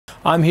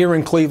I'm here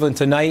in Cleveland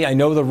tonight. I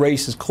know the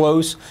race is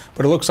close,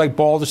 but it looks like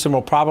Balderson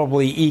will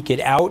probably eke it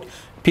out.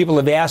 People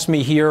have asked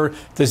me here,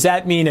 does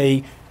that mean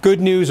a good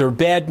news or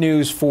bad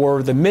news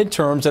for the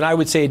midterms? And I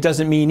would say it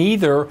doesn't mean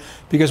either,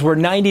 because we're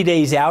 90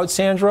 days out,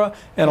 Sandra,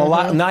 and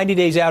 90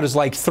 days out is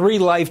like 3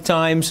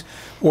 lifetimes,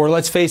 or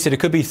let's face it, it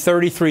could be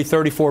 33,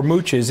 34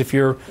 mooches if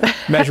you're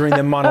measuring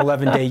them on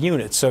 11-day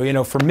units. So, you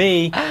know, for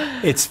me,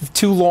 it's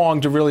too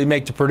long to really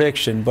make the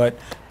prediction. But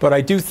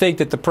I do think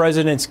that the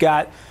president's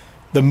got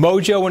the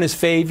mojo in his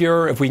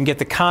favor. If we can get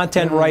the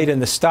content right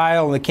and the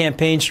style and the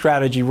campaign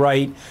strategy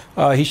right,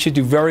 he should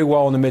do very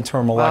well in the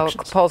midterm elections.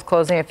 Well, polls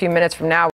closing a few minutes from now.